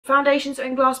Foundations are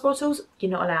in glass bottles,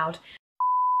 you're not allowed.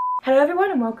 Hello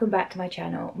everyone and welcome back to my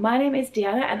channel. My name is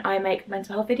Deanna and I make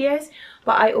mental health videos,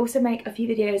 but I also make a few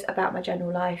videos about my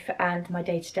general life and my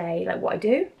day-to-day, like what I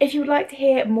do. If you would like to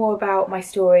hear more about my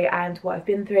story and what I've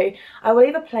been through, I will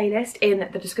leave a playlist in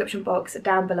the description box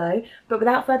down below. But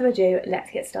without further ado,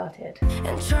 let's get started.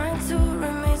 And trying to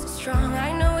remain so strong,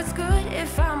 I know it's good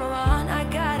if I'm alone. I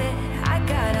got it,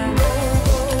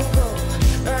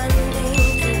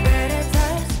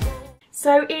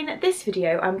 So in this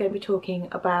video, I'm going to be talking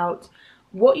about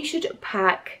what you should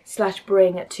pack /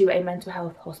 bring to a mental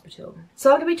health hospital.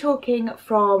 So I'm going to be talking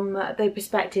from the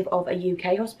perspective of a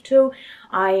UK hospital.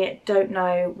 I don't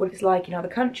know what it's like in other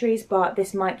countries, but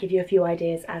this might give you a few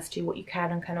ideas as to what you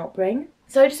can and cannot bring.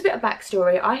 So just a bit of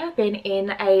backstory. I have been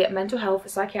in a mental health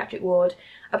psychiatric ward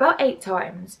about 8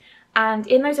 times. And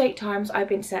in those 8 times, I've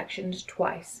been sectioned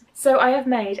twice. So I have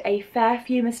made a fair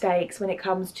few mistakes when it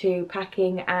comes to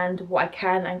packing and what I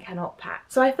can and cannot pack.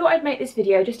 So I thought I'd make this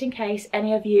video just in case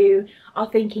any of you are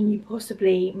thinking you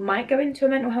possibly might go into a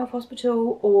mental health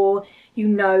hospital, or you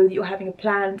know that you're having a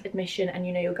planned admission and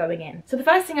you know you're going in. So the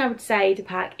first thing I would say to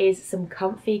pack is some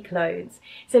comfy clothes.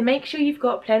 So make sure you've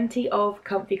got plenty of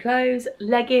comfy clothes,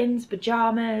 leggings,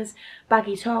 pajamas,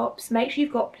 baggy tops. Make sure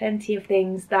you've got plenty of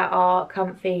things that are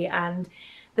comfy and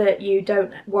that you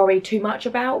don't worry too much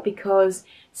about, because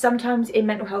sometimes in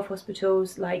mental health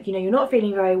hospitals, like, you know, you're not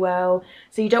feeling very well,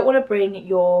 so you don't want to bring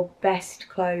your best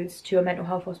clothes to a mental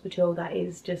health hospital. That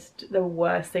is just the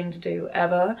worst thing to do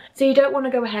ever. So you don't want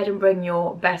to go ahead and bring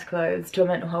your best clothes to a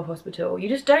mental health hospital. You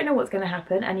just don't know what's going to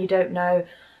happen, and you don't know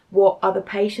what other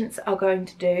patients are going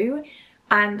to do.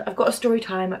 And I've got a story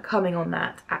time coming on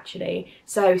that actually,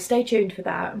 so stay tuned for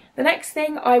that. The next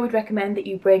thing I would recommend that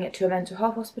you bring to a mental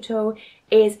health hospital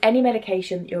is any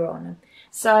medication that you're on.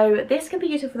 So this can be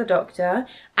useful for the doctor,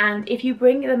 and if you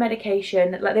bring the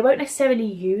medication, like, they won't necessarily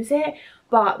use it,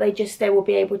 but they will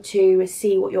be able to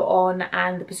see what you're on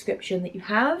and the prescription that you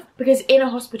have. Because in a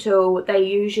hospital, they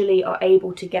usually are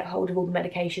able to get hold of all the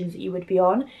medications that you would be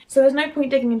on. So there's no point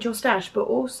digging into your stash, but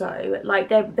also, like,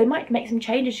 they might make some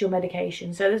changes to your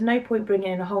medication. So there's no point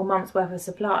bringing in a whole month's worth of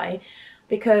supply,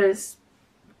 because,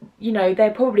 you know,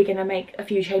 they're probably going to make a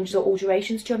few changes or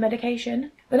alterations to your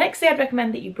medication. The next thing I'd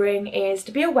recommend that you bring is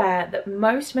to be aware that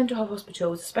most mental health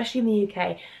hospitals, especially in the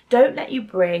UK, don't let you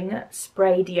bring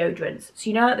spray deodorants. So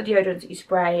you know, like the deodorants that you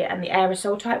spray and the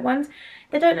aerosol type ones,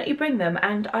 they don't let you bring them,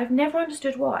 and I've never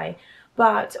understood why.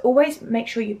 But always make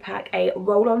sure you pack a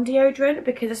roll-on deodorant,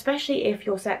 because especially if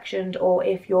you're sectioned or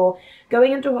if you're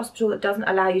going into a hospital that doesn't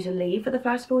allow you to leave for the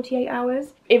first 48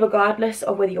 hours, regardless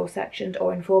of whether you're sectioned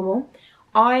or informal,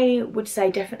 I would say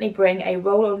definitely bring a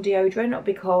roll-on deodorant,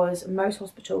 because most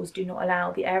hospitals do not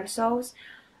allow the aerosols.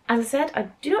 As I said, I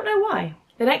do not know why.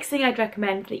 The next thing I'd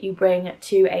recommend that you bring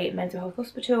to a mental health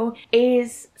hospital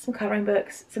is some colouring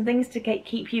books, some things to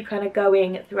keep you kind of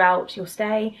going throughout your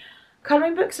stay.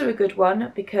 Colouring books are a good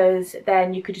one, because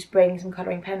then you could just bring some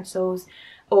colouring pencils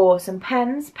or some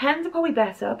pens. Pens are probably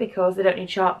better because they don't need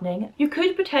sharpening. You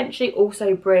could potentially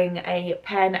also bring a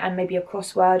pen and maybe a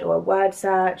crossword or a word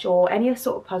search or any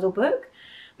sort of puzzle book,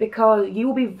 because you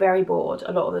will be very bored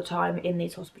a lot of the time in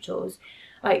these hospitals.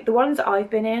 Like the ones that I've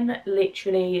been in,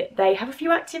 literally, they have a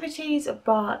few activities,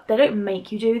 but they don't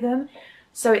make you do them.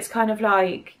 So it's kind of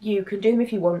like, you can do them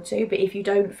if you want to, but if you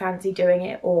don't fancy doing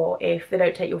it, or if they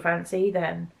don't take your fancy,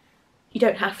 then you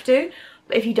don't have to.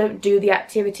 But if you don't do the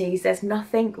activities, there's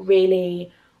nothing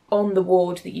really on the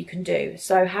ward that you can do.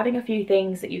 So having a few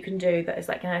things that you can do that is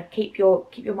like going to keep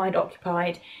your mind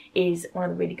occupied is one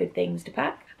of the really good things to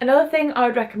pack. Another thing I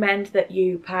would recommend that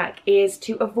you pack is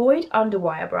to avoid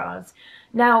underwire bras.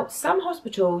 Now, some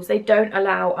hospitals, they don't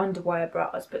allow underwire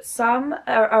bras, but some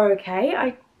are okay.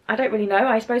 I don't really know.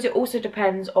 I suppose it also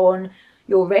depends on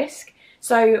your risk.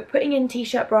 So putting in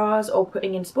t-shirt bras or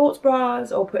putting in sports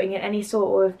bras or putting in any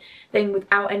sort of thing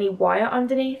without any wire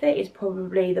underneath it is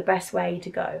probably the best way to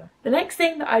go. The next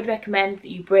thing that I'd recommend that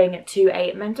you bring to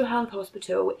a mental health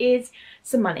hospital is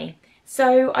some money.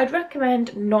 So I'd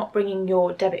recommend not bringing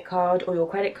your debit card or your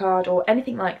credit card or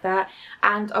anything like that,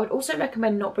 and I would also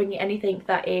recommend not bringing anything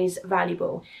that is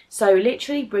valuable. So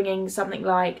literally bringing something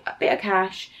like a bit of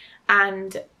cash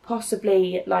and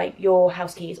possibly like your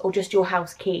house keys, or just your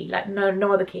house key, like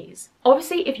no other keys.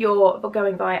 Obviously if you're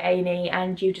going via A&E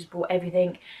and you just bought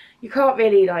everything, you can't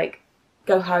really like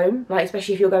go home, like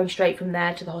especially if you're going straight from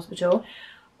there to the hospital.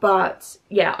 But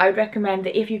yeah, I would recommend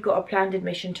that if you've got a planned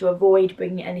admission, to avoid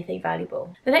bringing anything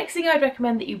valuable. The next thing I'd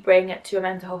recommend that you bring to a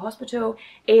mental health hospital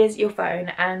is your phone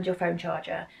and your phone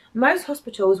charger. Most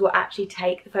hospitals will actually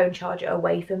take the phone charger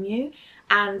away from you,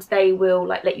 and they will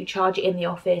like let you charge it in the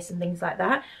office and things like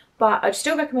that. But I'd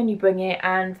still recommend you bring it,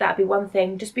 and that'd be one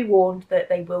thing. Just be warned that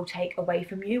they will take away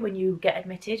from you when you get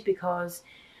admitted, because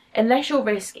unless your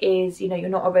risk is, you know, you're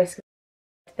not a risk,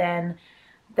 then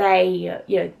they,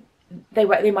 you know,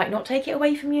 they might not take it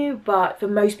away from you. But for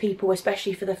most people,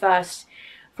 especially for the first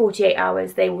 48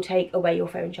 hours, they will take away your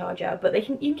phone charger. But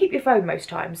you can keep your phone most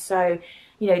times, so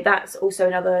you know, that's also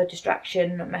another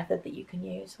distraction method that you can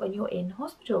use when you're in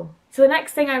hospital. So the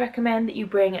next thing I recommend that you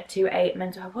bring to a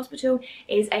mental health hospital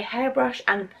is a hairbrush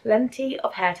and plenty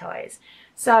of hair ties.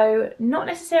 So not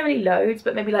necessarily loads,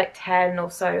 but maybe like 10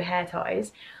 or so hair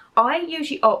ties. I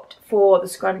usually opt for the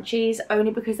scrunchies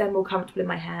only because they're more comfortable in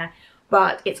my hair,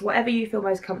 but it's whatever you feel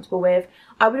most comfortable with.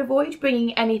 I would avoid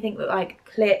bringing anything like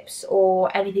clips or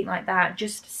anything like that.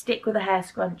 Just stick with a hair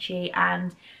scrunchie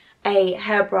and a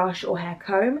hairbrush or hair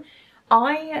comb.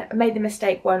 I made the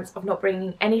mistake once of not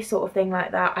bringing any sort of thing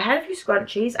like that. I had a few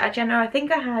scrunchies. Actually, no, I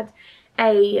think I had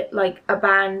a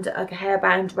band, like a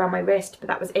hairband around my wrist, but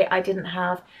that was it. I didn't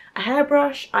have a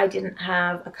hairbrush, I didn't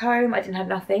have a comb, I didn't have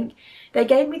nothing. They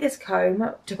gave me this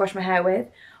comb to brush my hair with,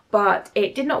 but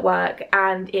it did not work,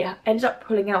 and it ended up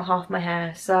pulling out half my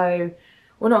hair. So,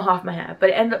 well, not half my hair, but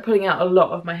it ended up pulling out a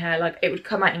lot of my hair. Like, it would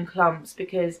come out in clumps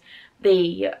because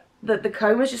the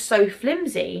comb was just so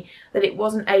flimsy that it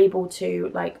wasn't able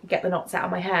to like get the knots out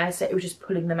of my hair, so it was just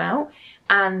pulling them out.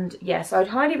 And yes, I'd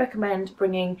highly recommend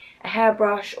bringing a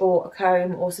hairbrush or a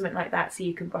comb or something like that so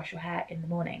you can brush your hair in the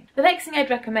morning. The next thing I'd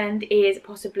recommend is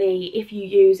possibly if you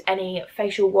use any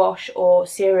facial wash or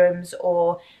serums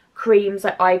or creams,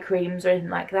 like eye creams or anything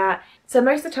like that. So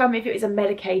most of the time, if it is a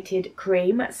medicated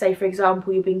cream, say for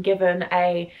example you've been given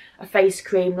a face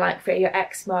cream like for your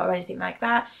eczema or anything like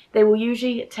that, they will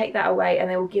usually take that away and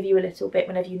they will give you a little bit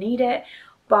whenever you need it.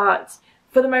 But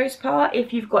for the most part,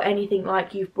 if you've got anything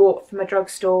like you've bought from a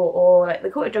drugstore, or like they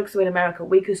call it a drugstore in America,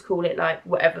 we just call it like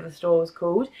whatever the store is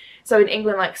called. So in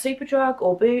England, like Superdrug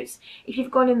or Boots, if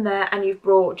you've gone in there and you've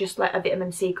brought just like a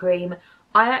vitamin C cream,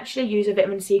 I actually use a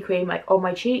vitamin C cream like on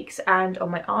my cheeks and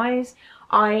on my eyes.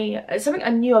 It's something I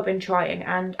knew I've been trying,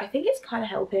 and I think it's kind of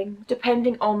helping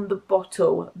depending on the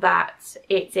bottle that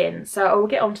it's in. So I will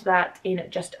get onto that in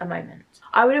just a moment.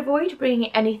 I would avoid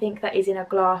bringing anything that is in a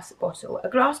glass bottle. A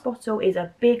glass bottle is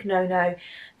a big no-no.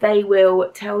 They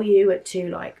will tell you to,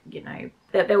 like, you know,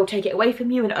 that they will take it away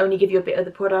from you and only give you a bit of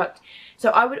the product. So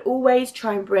I would always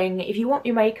try and bring, if you want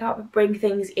your makeup, bring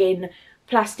things in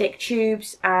plastic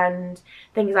tubes and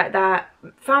things like that.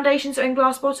 Foundations are in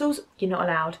glass bottles, you're not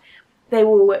allowed. They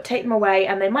will take them away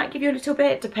and they might give you a little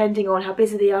bit depending on how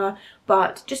busy they are,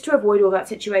 but just to avoid all that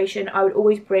situation, I would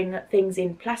always bring things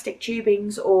in plastic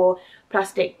tubings or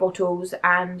plastic bottles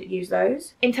and use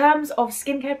those. In terms of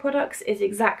skincare products, it's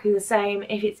exactly the same.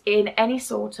 If it's in any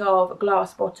sort of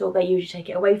glass bottle, they usually take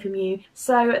it away from you.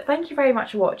 So thank you very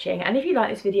much for watching, and if you like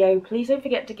this video, please don't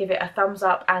forget to give it a thumbs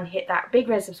up and hit that big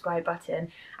red subscribe button,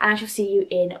 and I shall see you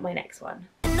in my next one.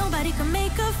 Nobody can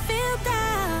make her feel down.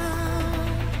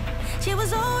 She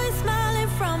was always my